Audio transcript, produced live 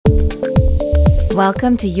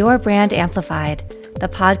Welcome to Your Brand Amplified, the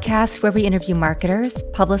podcast where we interview marketers,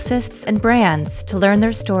 publicists, and brands to learn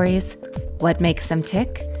their stories, what makes them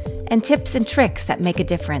tick, and tips and tricks that make a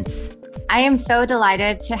difference. I am so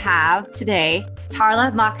delighted to have today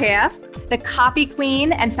Tarla Makayev, the copy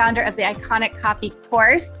queen and founder of the iconic copy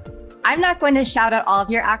course. I'm not going to shout out all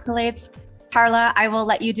of your accolades. Tarla, I will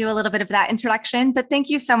let you do a little bit of that introduction, but thank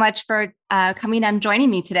you so much for coming and joining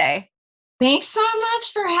me today. Thanks so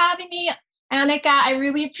much for having me, Annika. I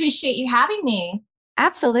really appreciate you having me.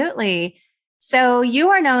 Absolutely. So you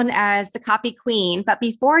are known as the copy queen, but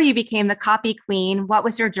before you became the copy queen, what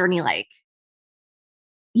was your journey like?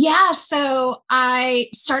 Yeah, so I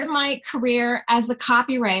started my career as a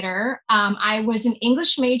copywriter. I was an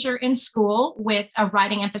English major in school with a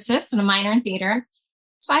writing emphasis and a minor in theater.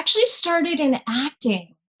 So I actually started in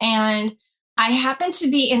acting, and I happened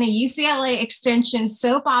to be in a UCLA Extension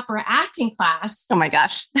soap opera acting class. Oh my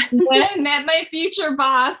gosh. When I met my future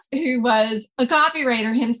boss, who was a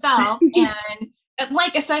copywriter himself, and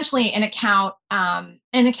like essentially an account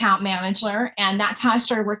manager. And that's how I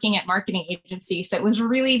started working at marketing agency. So it was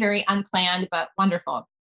really very unplanned, but wonderful.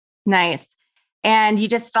 Nice. And you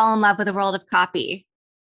just fell in love with the world of copy.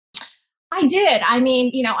 I did. I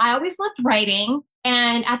mean, I always loved writing.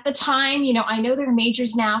 And at the time, I know there are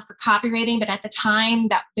majors now for copywriting, but at the time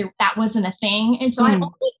that wasn't a thing. And so I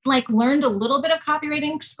only learned a little bit of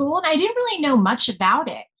copywriting in school, and I didn't really know much about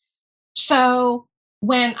it. So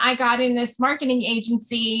when I got in this marketing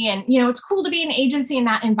agency, and, it's cool to be in an agency in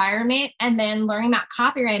that environment, and then learning about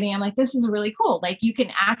copywriting, I'm like, this is really cool. Like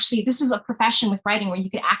this is a profession with writing where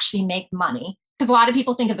you could actually make money. Because a lot of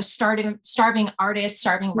people think of a starving artist,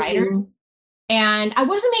 starving writers. Mm-hmm. And I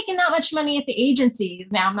wasn't making that much money at the agencies.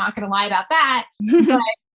 Now, I'm not going to lie about that, but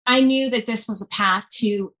I knew that this was a path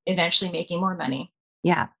to eventually making more money.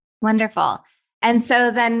 Yeah, wonderful. And so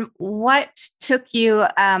then what took you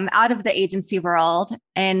out of the agency world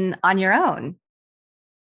and on your own?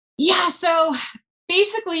 Yeah, so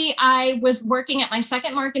basically I was working at my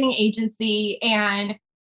second marketing agency, and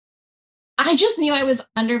I just knew I was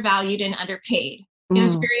undervalued and underpaid. It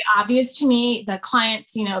was very obvious to me. The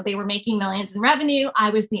clients, they were making millions in revenue. I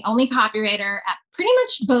was the only copywriter at pretty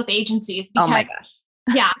much both agencies. Because, oh my gosh.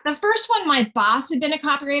 Yeah. The first one, my boss had been a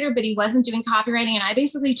copywriter, but he wasn't doing copywriting. And I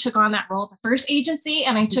basically took on that role at the first agency,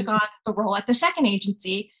 and I took on the role at the second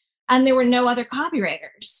agency, and there were no other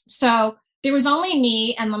copywriters. So there was only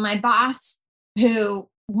me and my boss, who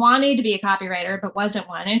wanted to be a copywriter, but wasn't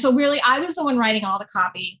one. And so really, I was the one writing all the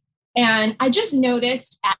copy. And I just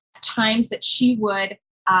noticed at times that she would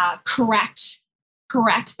correct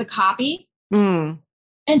the copy. And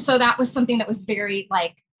so that was something that was very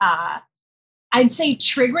I'd say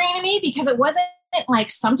triggering to me, because it wasn't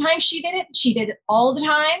like sometimes she did it all the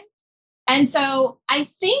time. And so I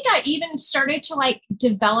think I even started to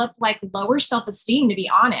develop lower self-esteem, to be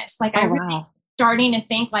honest. Really starting to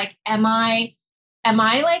think am I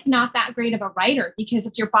not that great of a writer? Because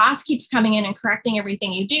if your boss keeps coming in and correcting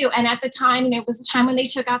everything you do, and at the time, it was the time when they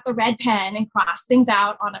took out the red pen and crossed things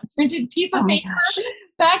out on a printed piece of paper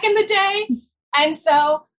back in the day. And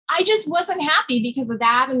so I just wasn't happy because of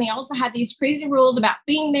that. And they also had these crazy rules about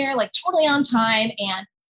being there totally on time. And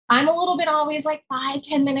I'm a little bit always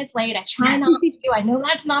 5-10 minutes late. I try not to. I know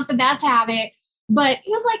that's not the best habit. But it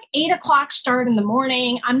was 8 o'clock start in the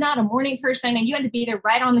morning. I'm not a morning person, and you had to be there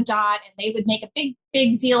right on the dot. And they would make a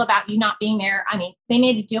big deal about you not being there. I mean, they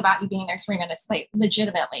made a deal about you being there 3 minutes late,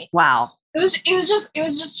 legitimately. Wow. It was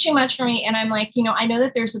just too much for me. And I'm I know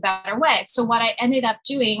that there's a better way. So what I ended up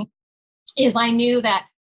doing is I knew that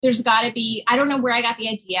there's got to be, I don't know where I got the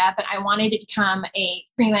idea, but I wanted to become a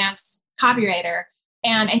freelance copywriter.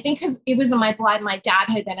 And I think because it was in my blood, my dad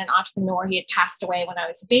had been an entrepreneur. He had passed away when I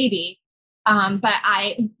was a baby. But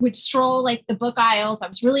I would stroll the book aisles. I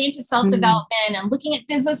was really into self-development and looking at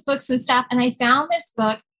business books and stuff. And I found this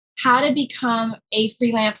book, How to Become a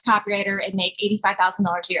Freelance Copywriter and Make $85,000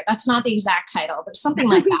 a year. That's not the exact title, but something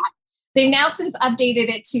like that. They've now since updated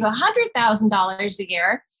it to $100,000 a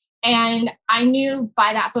year. And I knew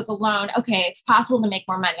by that book alone, okay, it's possible to make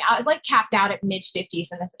more money. I was capped out at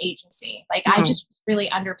mid-50s in this agency. I just really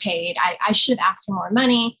underpaid. I should have asked for more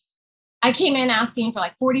money. I came in asking for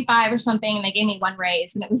 45 or something, and they gave me one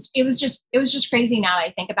raise. And it was just crazy now that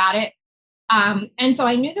I think about it. And so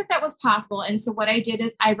I knew that was possible. And so what I did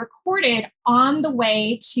is I recorded on the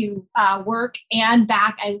way to work and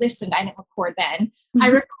back. I listened. I didn't record then. I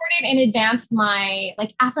recorded and advanced my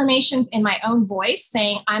affirmations in my own voice,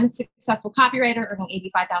 saying I'm a successful copywriter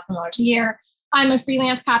earning $85,000 a year. I'm a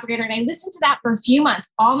freelance copywriter. And I listened to that for a few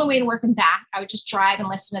months on the way to work and back. I would just drive and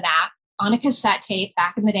listen to that on a cassette tape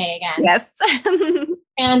back in the day again. Yes.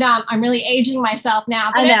 And I'm really aging myself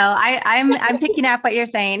now. But I know. I'm picking up what you're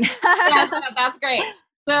saying. Yeah, that's great.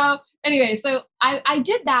 So anyway, so I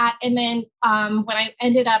did that. And then when I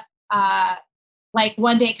ended up like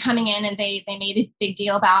one day coming in and they made a big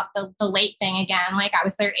deal about the late thing again. Like I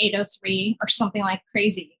was there at 8:03 or something like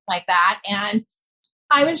crazy like that. And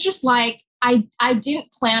I was just like, I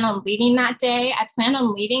didn't plan on leaving that day. I planned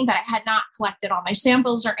on leaving, but I had not collected all my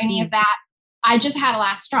samples or any of that. I just had a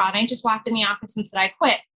last straw and I just walked in the office and said, I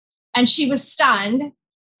quit. And she was stunned.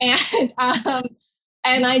 And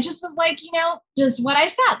and I just was like, just what I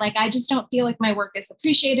said, like, I just don't feel like my work is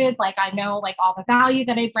appreciated. Like I know like all the value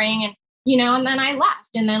that I bring and then I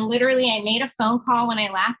left. And then literally I made a phone call when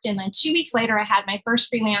I left. And then 2 weeks later, I had my first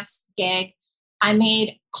freelance gig. I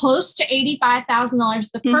made close to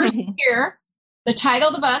 $85,000 the first year, the title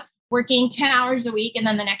of the book, working 10 hours a week. And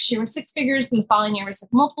then the next year was 6 figures. And the following year was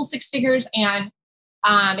like multiple 6 figures. And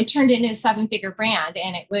it turned into a 7-figure brand.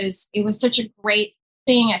 And it was such a great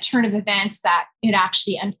thing, a turn of events that it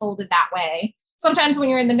actually unfolded that way. Sometimes when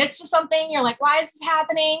you're in the midst of something, you're like, why is this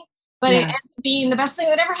happening? But it ends up being the best thing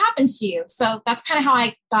that ever happened to you. So that's kind of how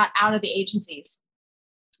I got out of the agencies.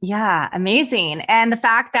 Yeah, amazing. And the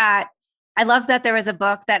fact that I love that there was a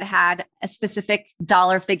book that had a specific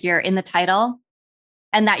dollar figure in the title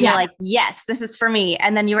and that you're like, yes, this is for me.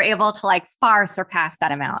 And then you were able to like far surpass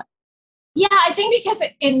that amount. Yeah, I think because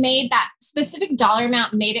it made that specific dollar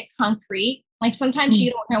amount made it concrete. Like sometimes you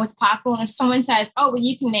don't know what's possible. And if someone says, oh, well,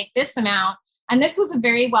 you can make this amount. And this was a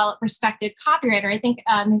very well respected copywriter. I think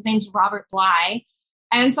his name's Robert Bly.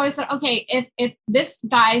 And so I said, okay, if this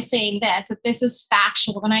guy is saying this, if this is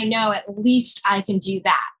factual, then I know at least I can do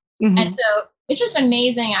that. And so it's just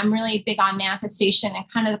amazing. I'm really big on manifestation and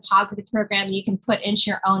kind of the positive program you can put into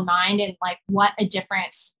your own mind and like what a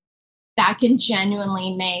difference that can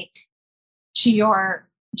genuinely make to your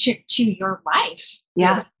life.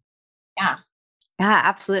 Yeah. Yeah. Yeah,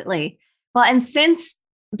 absolutely. Well, and since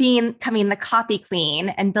becoming the copy queen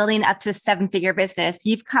and building up to a 7-figure business,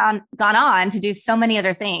 you've gone on to do so many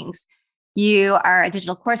other things. You are a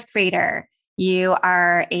digital course creator. You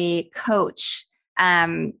are a coach.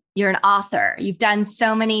 You're an author. You've done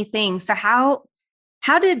so many things. So I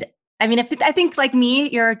think like me,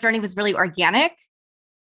 your journey was really organic.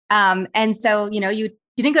 And so, you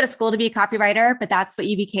didn't go to school to be a copywriter, but that's what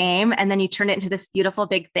you became. And then you turned it into this beautiful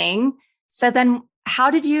big thing. So then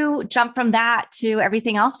how did you jump from that to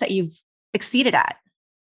everything else that you've exceeded at?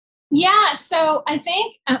 Yeah. So I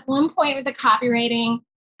think at one point with the copywriting,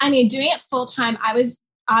 doing it full time, I was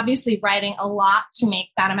obviously writing a lot to make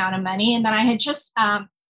that amount of money. And then I had just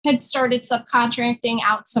had started subcontracting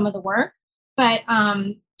out some of the work. But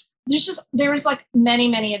there was like many,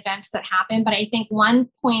 many events that happened. But I think one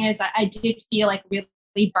point is I did feel like really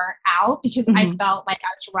burnt out because I felt like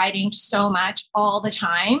I was writing so much all the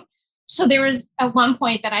time. So there was at one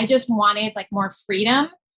point that I just wanted like more freedom,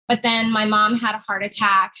 but then my mom had a heart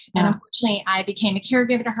attack and unfortunately I became a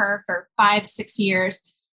caregiver to her for 5-6 years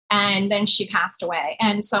and then she passed away.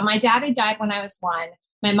 And so my dad had died when I was 1.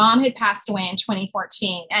 My mom had passed away in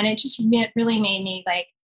 2014 and it just really made me like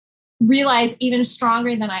realize even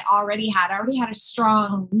stronger than I already had. I already had a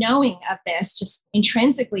strong knowing of this just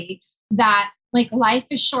intrinsically that like life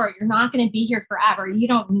is short. You're not going to be here forever. You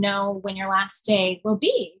don't know when your last day will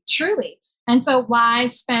be, truly. And so why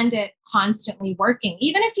spend it constantly working?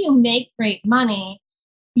 Even if you make great money,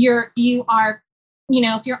 you are,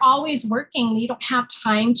 if you're always working, you don't have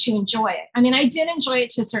time to enjoy it. I did enjoy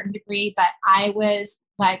it to a certain degree, but I was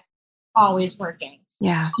like always working.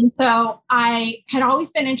 Yeah. And so I had always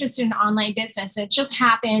been interested in online business. It just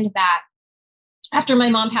happened that after my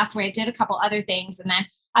mom passed away, I did a couple other things. And then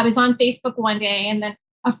I was on Facebook one day and then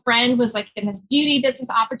a friend was like in this beauty business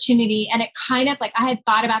opportunity. And it kind of like, I had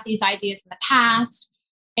thought about these ideas in the past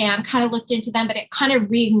and kind of looked into them, but it kind of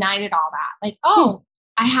reignited all that. Like,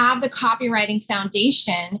 I have the copywriting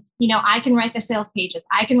foundation. I can write the sales pages.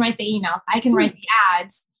 I can write the emails. I can write the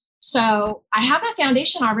ads. So I have that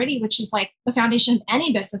foundation already, which is like the foundation of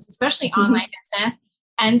any business, especially online business.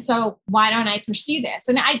 And so why don't I pursue this?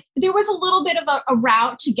 And there was a little bit of a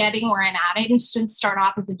route to getting where I'm at. I didn't start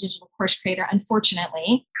off as a digital course creator,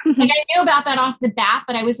 unfortunately. Like I knew about that off the bat,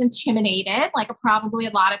 but I was intimidated, like probably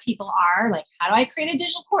a lot of people are. Like, how do I create a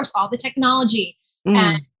digital course? All the technology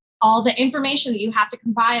and all the information that you have to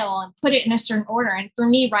compile and put it in a certain order. And for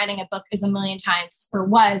me, writing a book is a million times, or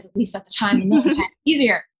was at least at the time, a million times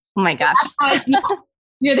easier. Oh my gosh.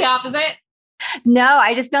 You're the opposite? No,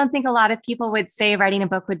 I just don't think a lot of people would say writing a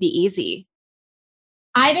book would be easy.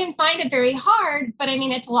 I didn't find it very hard, but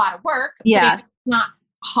it's a lot of work. Yeah. But it's not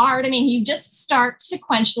hard. You just start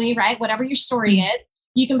sequentially, right? Whatever your story is,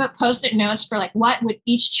 you can put post-it notes for like what would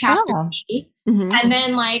each chapter be. Mm-hmm. And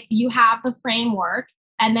then like you have the framework.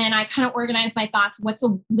 And then I kind of organize my thoughts. What's a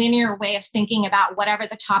linear way of thinking about whatever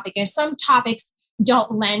the topic is? Some topics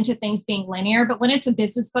don't lend to things being linear, but when it's a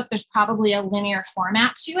business book, there's probably a linear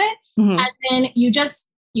format to it. Mm-hmm. And then you just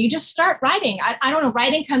start writing. I don't know,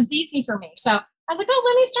 writing comes easy for me. So I was like, oh,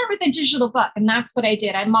 let me start with a digital book. And that's what I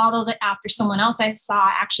did. I modeled it after someone else I saw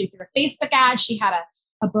actually through a Facebook ad. She had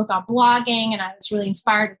a book on blogging, and I was really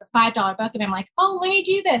inspired. It's a $5 book. And I'm like, oh, let me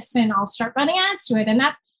do this. And I'll start running ads to it. And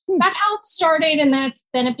that's how it started. And then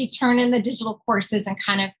it turned in the digital courses, and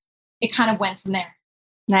it kind of went from there.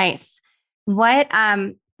 Nice. What,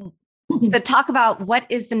 so talk about what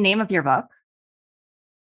is the name of your book?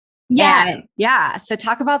 Yeah. So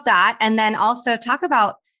talk about that. And then also talk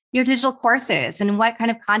about your digital courses and what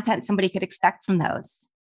kind of content somebody could expect from those.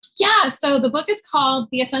 Yeah. So the book is called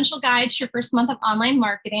The Essential Guide to Your First Month of Online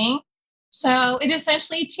Marketing. So it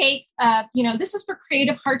essentially takes, this is for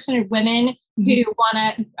creative, heart-centered women who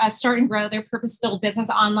want to start and grow their purpose-filled business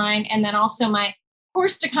online. And then also my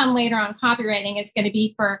course to come later on copywriting is going to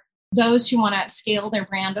be for those who want to scale their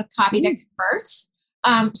brand with copy that converts.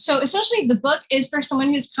 So essentially the book is for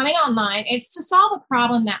someone who's coming online. It's to solve a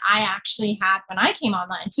problem that I actually had when I came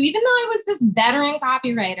online. So even though I was this veteran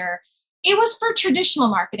copywriter, it was for traditional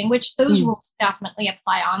marketing, which those rules definitely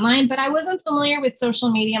apply online, but I wasn't familiar with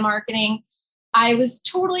social media marketing. I was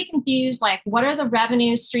totally confused. Like, what are the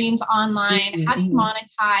revenue streams online? How do you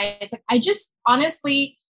monetize? Like, I just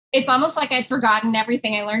honestly, it's almost like I'd forgotten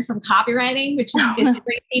everything I learned from copywriting, which is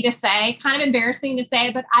crazy to say, kind of embarrassing to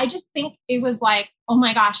say, but I just think it was like, oh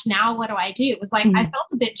my gosh, now what do I do? It was like, I felt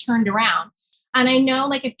a bit turned around. And I know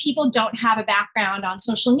like if people don't have a background on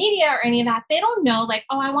social media or any of that, they don't know like,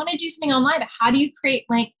 oh, I want to do something online, but how do you create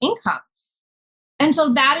like income? And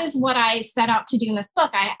so that is what I set out to do in this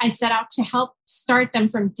book. I set out to help start them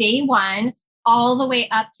from day one all the way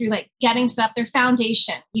up through like getting set up their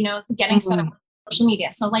foundation, so getting set up on social media.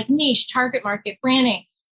 So like niche, target market, branding,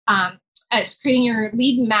 creating your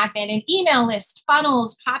lead magnet and email list,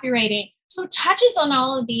 funnels, copywriting. So it touches on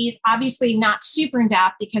all of these, obviously not super in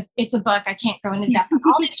depth because it's a book. I can't go into depth on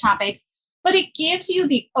all these topics, but it gives you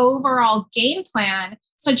the overall game plan.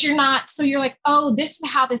 So you're like, oh, this is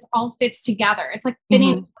how this all fits together. It's like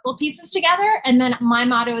fitting puzzle pieces together. And then my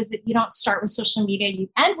motto is that you don't start with social media, you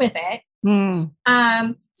end with it.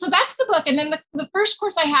 So that's the book. And then the first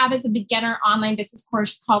course I have is a beginner online business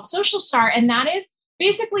course called Social Start. And that is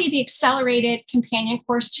basically the accelerated companion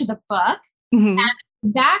course to the book. And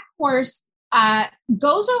that course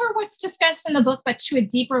goes over what's discussed in the book, but to a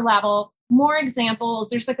deeper level, more examples.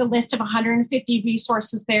 There's like a list of 150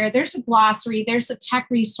 resources there. There's a glossary. There's a tech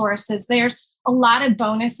resources. There's a lot of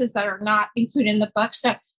bonuses that are not included in the book.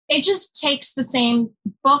 So it just takes the same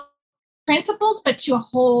book principles, but to a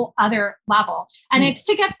whole other level. And it's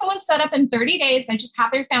to get someone set up in 30 days and just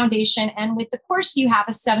have their foundation. And with the course, you have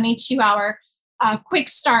a 72-hour quick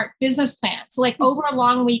start business plan. So like over a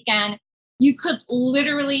long weekend, you could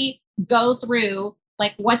literally go through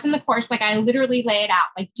like what's in the course. Like I literally lay it out,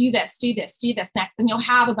 like do this next, and you'll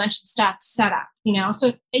have a bunch of stuff set up,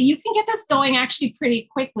 so you can get this going actually pretty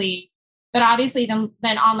quickly. But obviously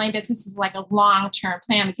then online business is like a long-term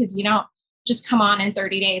plan because you don't just come on in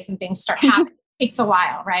 30 days and things start happening. It takes a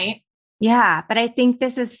while, right? Yeah. But I think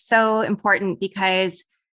this is so important because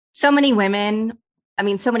so many women,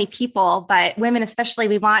 so many people, but women especially,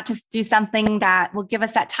 we want to do something that will give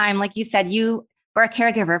us that time. Like you said, you were a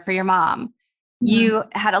caregiver for your mom. You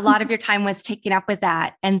had a lot of your time was taken up with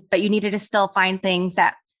that. But you needed to still find things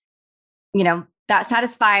that, that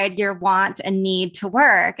satisfied your want and need to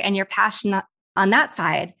work and your passion on that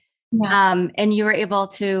side. Yeah. And you were able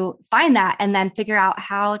to find that and then figure out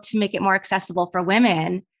how to make it more accessible for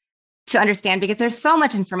women to understand, because there's so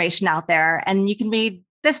much information out there and you can read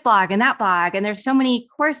this blog and that blog, and there's so many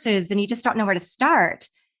courses and you just don't know where to start.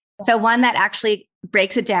 Yeah. So one that actually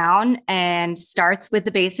breaks it down and starts with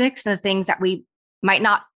the basics, the things that we might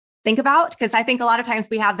not think about. Because I think a lot of times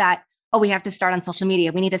we have that, we have to start on social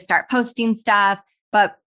media. We need to start posting stuff.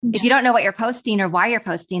 But if you don't know what you're posting or why you're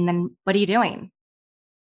posting, then what are you doing?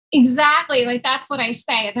 Exactly. Like that's what I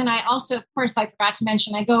say. And then I also, of course, I forgot to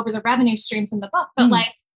mention, I go over the revenue streams in the book, but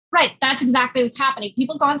right. That's exactly what's happening.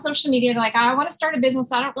 People go on social media. They're like, I want to start a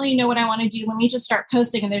business. I don't really know what I want to do. Let me just start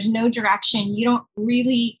posting. And there's no direction.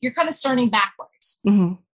 You're kind of starting backwards.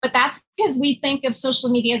 But that's because we think of social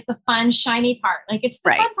media as the fun, shiny part. Like it's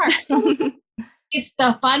the fun part. It's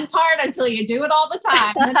the fun part until you do it all the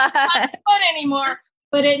time. And it's not fun anymore.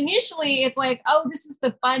 But initially it's like, oh, this is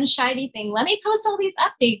the fun, shiny thing. Let me post all these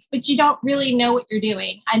updates, but you don't really know what you're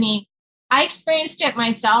doing. I experienced it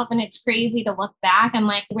myself, and it's crazy to look back. I'm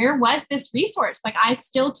like, where was this resource? Like, I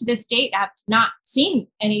still to this date have not seen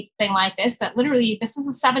anything like this, that literally this is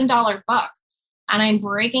a $7 book and I'm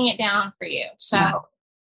breaking it down for you. So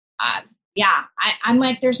yeah, I'm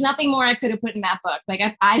like, there's nothing more I could have put in that book.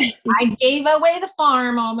 Like I gave away the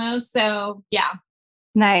farm almost. So yeah.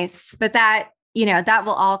 Nice. But that, that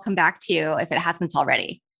will all come back to you if it hasn't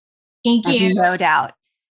already. Thank you. No doubt.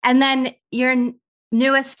 And then your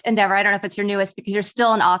newest endeavor, I don't know if it's your newest because you're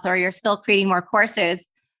still an author, you're still creating more courses,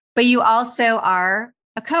 but you also are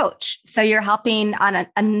a coach. So you're helping on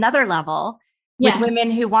another level with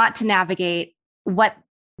women who want to navigate what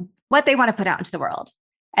they want to put out into the world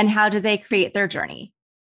and how do they create their journey.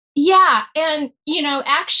 Yeah. And,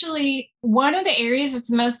 actually one of the areas that's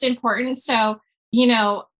most important. So,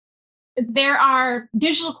 there are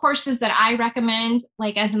digital courses that I recommend,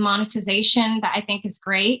 like as a monetization, that I think is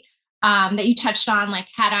great. That you touched on, like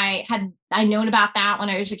had I known about that when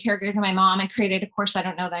I was a caregiver to my mom and created a course, I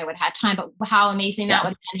don't know that I would have had time, but how amazing that would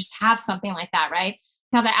have been, just have something like that, right?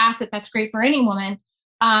 To have the asset that's great for any woman.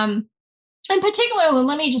 And particularly,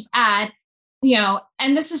 let me just add,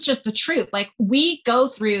 and this is just the truth, like we go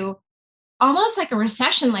through almost like a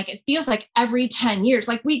recession, like it feels like every 10 years,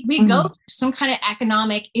 like we go through some kind of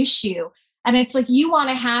economic issue. And it's like, you want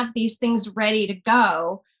to have these things ready to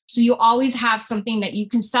go. So you always have something that you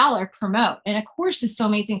can sell or promote. And a course is so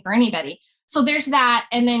amazing for anybody. So there's that.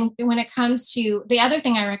 And then when it comes to the other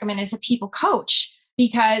thing I recommend is a people coach,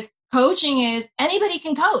 because coaching is anybody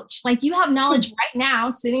can coach. Like you have knowledge right now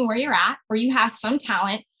sitting where you're at, or you have some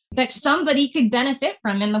talent that somebody could benefit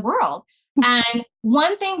from in the world. And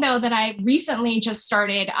one thing though, that I recently just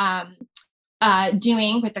started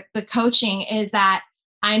doing with the coaching is that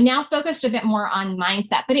I'm now focused a bit more on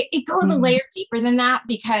mindset, but it goes a layer deeper than that,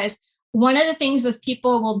 because one of the things is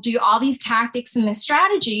people will do all these tactics and the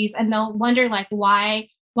strategies and they'll wonder like, why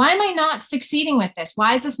am I not succeeding with this?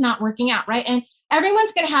 Why is this not working out? Right. And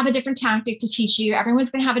everyone's going to have a different tactic to teach you.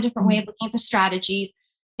 Everyone's going to have a different way of looking at the strategies.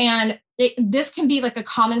 And this can be like a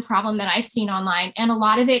common problem that I've seen online. And a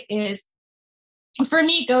lot of it is, for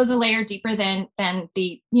me, it goes a layer deeper than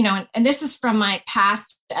the, and this is from my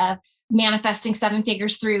past of manifesting 7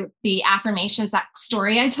 figures through the affirmations, that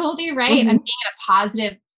story I told you, right? And being in a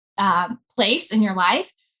positive place in your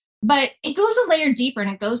life. But it goes a layer deeper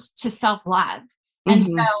and it goes to self-love. And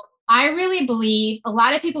so I really believe a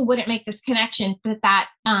lot of people wouldn't make this connection, but that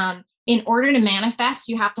in order to manifest,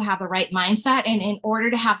 you have to have the right mindset. And in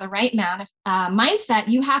order to have the right mindset,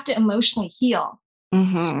 you have to emotionally heal.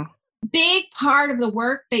 Big part of the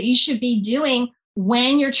work that you should be doing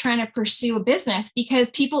when you're trying to pursue a business, because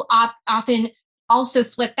people often also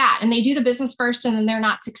flip that and they do the business first and then they're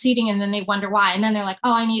not succeeding and then they wonder why. And then they're like,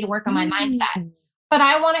 oh, I need to work on my mindset. But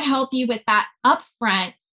I want to help you with that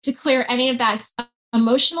upfront to clear any of that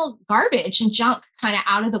emotional garbage and junk kind of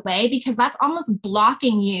out of the way, because that's almost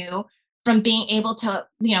blocking you from being able to,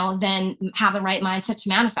 then have the right mindset to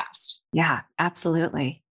manifest. Yeah,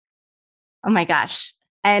 absolutely. Oh my gosh.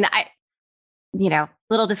 And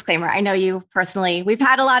little disclaimer, I know you personally, we've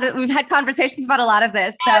had conversations about a lot of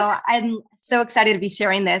this. So I'm so excited to be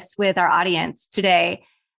sharing this with our audience today,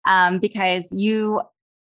 because you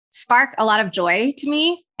spark a lot of joy to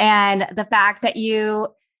me. And the fact that you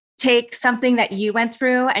take something that you went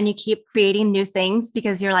through and you keep creating new things,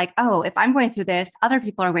 because you're like, oh, if I'm going through this, other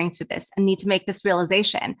people are going through this and need to make this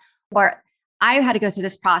realization, or I had to go through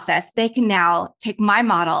this process. They can now take my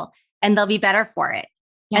model and they'll be better for it.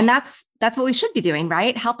 Yes. And that's what we should be doing,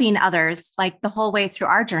 right? Helping others like the whole way through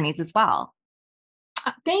our journeys as well.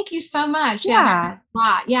 Thank you so much. Yeah.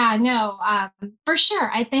 For sure.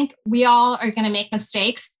 I think we all are going to make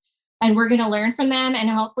mistakes and we're going to learn from them and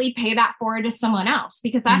hopefully pay that forward to someone else,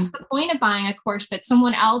 because that's the point of buying a course, that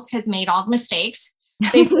someone else has made all the mistakes.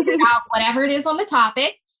 They figured out whatever it is on the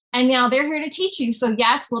topic, and now they're here to teach you. So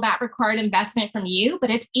yes, will that require an investment from you? But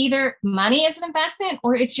it's either money as an investment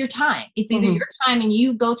or it's your time. It's either your time and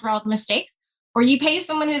you go through all the mistakes, or you pay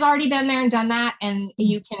someone who's already been there and done that, and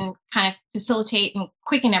you can kind of facilitate and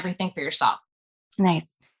quicken everything for yourself. Nice.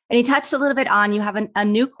 And you touched a little bit on, you have a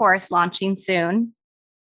new course launching soon.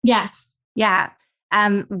 Yes. Yeah.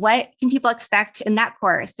 What can people expect in that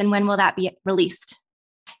course, and when will that be released?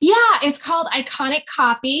 Yeah, it's called Iconic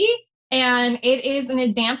Copy. And it is an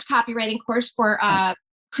advanced copywriting course for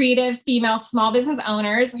creative female small business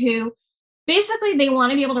owners who basically they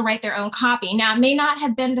want to be able to write their own copy. Now, it may not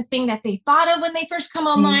have been the thing that they thought of when they first come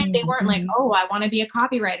online. They weren't like, oh, I want to be a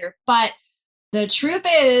copywriter. But the truth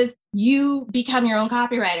is, you become your own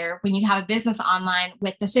copywriter when you have a business online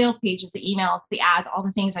with the sales pages, the emails, the ads, all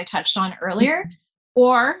the things I touched on earlier.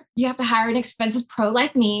 or you have to hire an expensive pro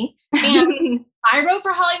like me. And I wrote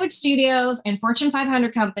for Hollywood studios and Fortune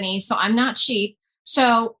 500 companies, so I'm not cheap.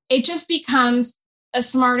 So it just becomes a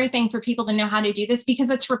smarter thing for people to know how to do this because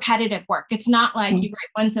it's repetitive work. It's not like you write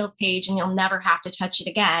one sales page and you'll never have to touch it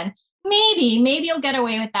again. Maybe you'll get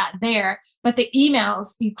away with that there, but the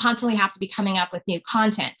emails, you constantly have to be coming up with new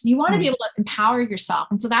content. So you want to be able to empower yourself.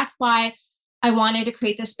 And so that's why I wanted to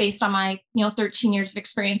create this based on my, 13 years of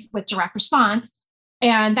experience with direct response.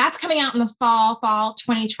 And that's coming out in the fall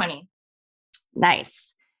 2020.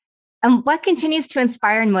 Nice. And what continues to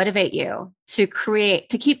inspire and motivate you to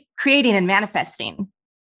keep creating and manifesting?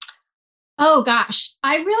 Oh gosh,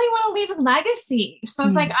 I really want to leave a legacy. So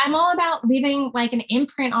it's like, I'm all about leaving like an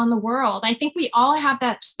imprint on the world. I think we all have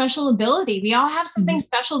that special ability. We all have something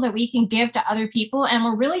special that we can give to other people. And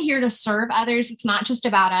we're really here to serve others. It's not just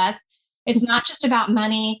about us. It's not just about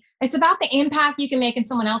money. It's about the impact you can make in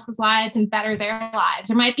someone else's lives and better their lives.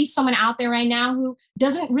 There might be someone out there right now who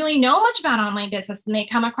doesn't really know much about online business and they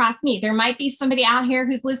come across me. There might be somebody out here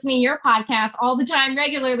who's listening to your podcast all the time,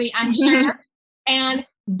 regularly, I'm sure. And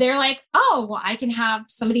they're like, oh, well, I can have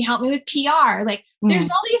somebody help me with PR. Like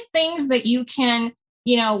there's all these things that you can,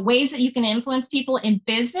 ways that you can influence people in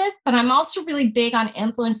business, but I'm also really big on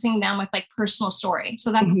influencing them with like personal story.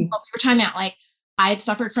 So that's what we were talking about. Like I've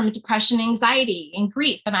suffered from depression, anxiety, and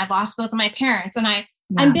grief, and I've lost both of my parents. And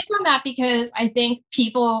I'm big on that because I think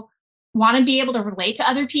people want to be able to relate to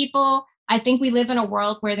other people. I think we live in a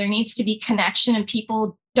world where there needs to be connection and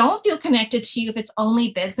people don't feel connected to you if it's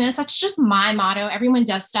only business. That's just my motto. Everyone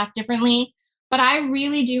does stuff differently, but I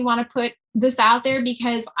really do want to put this out there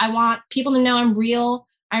because I want people to know I'm real,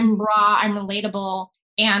 I'm raw, I'm relatable,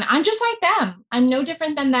 and I'm just like them. I'm no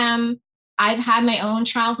different than them. I've had my own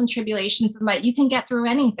trials and tribulations, but you can get through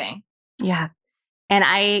anything. Yeah.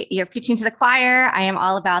 And you're preaching to the choir. I am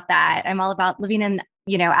all about that. I'm all about living in,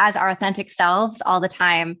 as our authentic selves all the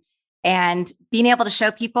time and being able to show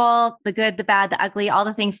people the good, the bad, the ugly, all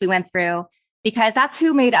the things we went through, because that's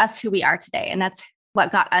who made us who we are today. And that's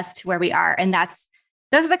what got us to where we are. And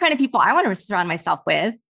those are the kind of people I want to surround myself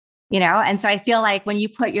with, And so I feel like when you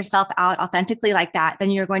put yourself out authentically like that, then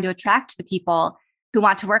you're going to attract the people who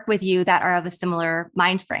want to work with you that are of a similar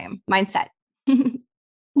mindset.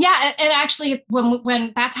 Yeah. And actually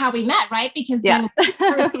when that's how we met, right? Because then we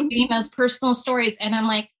started getting those personal stories and I'm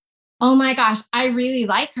like, oh my gosh, I really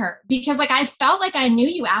like her because like, I felt like I knew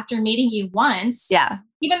you after meeting you once,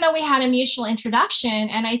 even though we had a mutual introduction.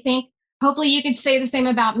 And I think hopefully you could say the same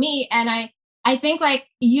about me. And I think like,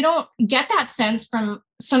 you don't get that sense from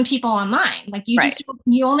some people online. Like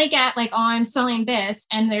you only get like, oh, I'm selling this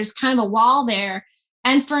and there's kind of a wall there.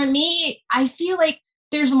 And for me, I feel like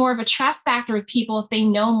there's more of a trust factor with people if they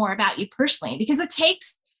know more about you personally, because it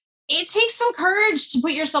takes some courage to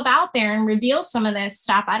put yourself out there and reveal some of this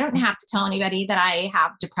stuff. I don't have to tell anybody that I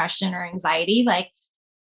have depression or anxiety, but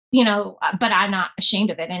I'm not ashamed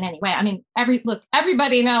of it in any way. I mean,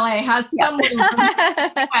 everybody in LA has someone.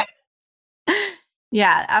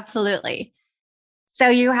 Yeah, absolutely. So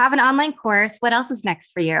you have an online course. What else is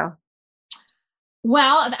next for you?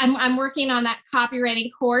 Well, I'm working on that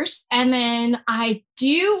copywriting course. And then I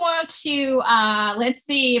do want to, let's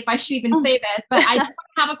see if I should even say that, but I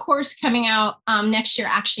have a course coming out next year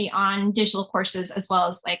actually on digital courses, as well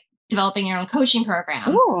as like developing your own coaching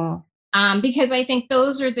program. Because I think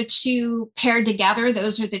those are the two paired together.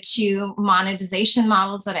 Those are the two monetization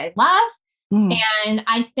models that I love. And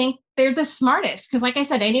I think they're the smartest because like I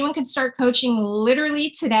said, anyone can start coaching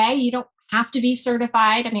literally today. You don't have to be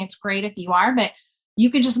certified. I mean, it's great if you are, but you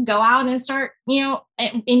could just go out and start,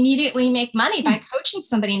 immediately make money by coaching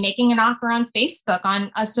somebody, making an offer on Facebook,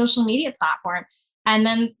 on a social media platform. And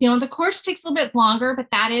then, the course takes a little bit longer, but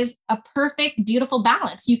that is a perfect, beautiful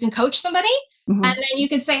balance. You can coach somebody and then you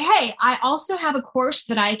can say, hey, I also have a course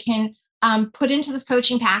that I can put into this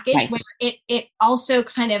coaching package where it also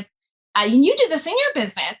kind of, you do this in your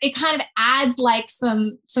business, it kind of adds like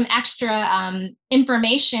some extra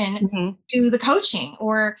information to the coaching,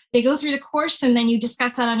 or they go through the course and then you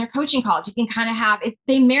discuss that on your coaching calls. You can kind of have it,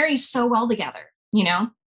 they marry so well together,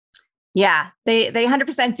 Yeah, they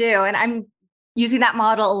 100% do. And I'm using that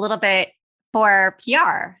model a little bit for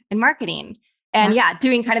PR and marketing. And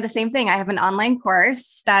doing kind of the same thing. I have an online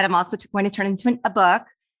course that I'm also going to turn into a book.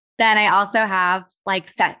 Then I also have like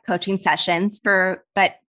set coaching sessions but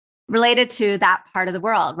related to that part of the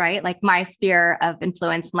world, right? Like my sphere of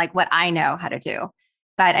influence and like what I know how to do.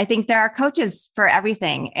 But I think there are coaches for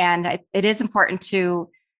everything. And it is important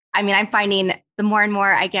I'm finding the more and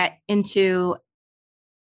more I get into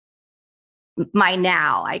my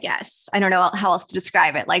now, I guess, I don't know how else to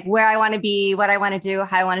describe it, like where I want to be, what I want to do,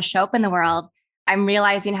 how I want to show up in the world. I'm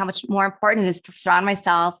realizing how much more important it is to surround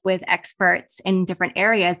myself with experts in different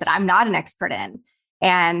areas that I'm not an expert in.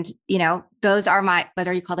 And, those are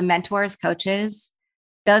whether you call them mentors, coaches,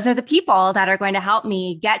 those are the people that are going to help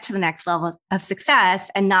me get to the next level of success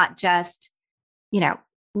and not just,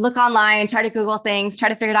 look online, try to Google things, try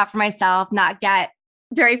to figure it out for myself, not get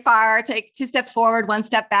very far, take 2 steps forward, 1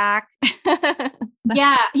 step back.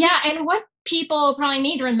 Yeah. And what people probably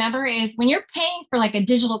need to remember is when you're paying for like a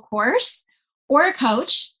digital course or a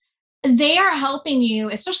coach, they are helping you,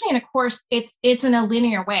 especially in a course, it's in a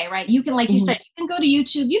linear way, right? You can, like you said, you can go to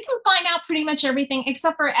YouTube, you can find out pretty much everything,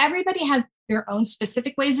 except for everybody has their own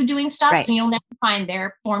specific ways of doing stuff. Right. So you'll never find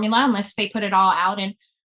their formula unless they put it all out in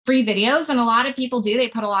free videos. And a lot of people do, they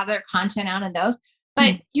put a lot of their content out in those,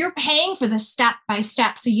 but you're paying for the step by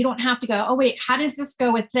step. So you don't have to go, oh, wait, how does this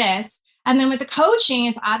go with this? And then with the coaching,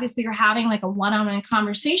 it's obviously you're having like a one-on-one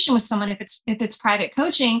conversation with someone if it's private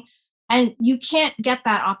coaching. And you can't get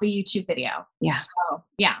that off a YouTube video. Yeah. So,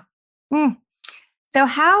 yeah. So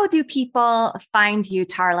how do people find you,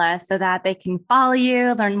 Tarla, so that they can follow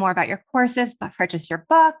you, learn more about your courses, but purchase your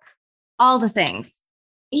book, all the things?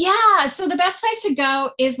 Yeah. So the best place to go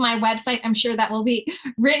is my website. I'm sure that will be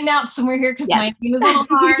written out somewhere here because my name is a little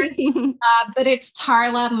hard, but it's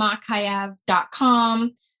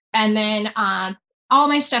tarlamakayev.com. And then all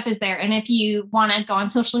my stuff is there. And if you want to go on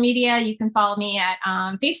social media, you can follow me at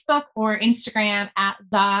Facebook or Instagram at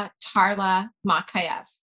the Tarla Makayev.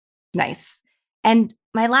 Nice. And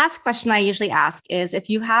my last question I usually ask is if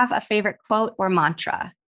you have a favorite quote or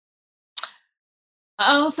mantra.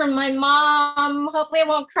 Oh, from my mom. Hopefully I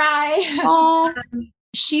won't cry. Oh.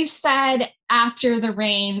 She said, after the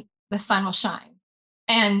rain, the sun will shine.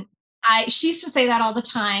 And she used to say that all the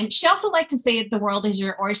time. She also liked to say the world is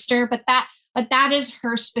your oyster, but that is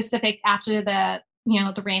her specific after the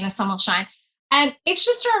rain, the sun will shine. And it's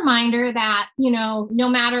just a reminder that, no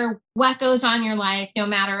matter what goes on in your life, no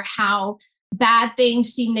matter how bad things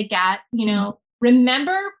seem to get,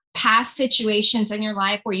 remember past situations in your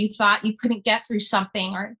life where you thought you couldn't get through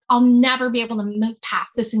something, or I'll never be able to move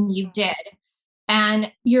past this, and you did.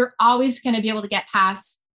 And you're always going to be able to get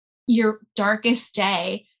past your darkest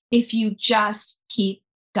day if you just keep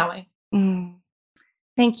going.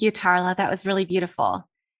 Thank you, Tarla. That was really beautiful.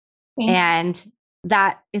 And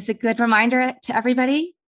that is a good reminder to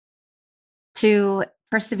everybody to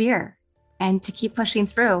persevere and to keep pushing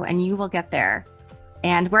through, and you will get there.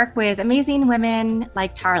 And work with amazing women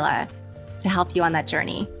like Tarla to help you on that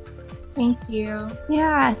journey. Thank you.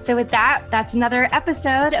 Yeah. So with that, that's another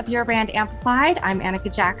episode of Your Brand Amplified. I'm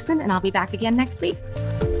Annika Jackson, and I'll be back again next week.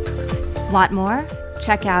 Want more?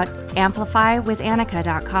 Check out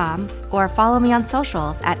amplifywithannika.com or follow me on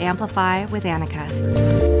socials at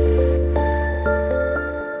amplifywithannika.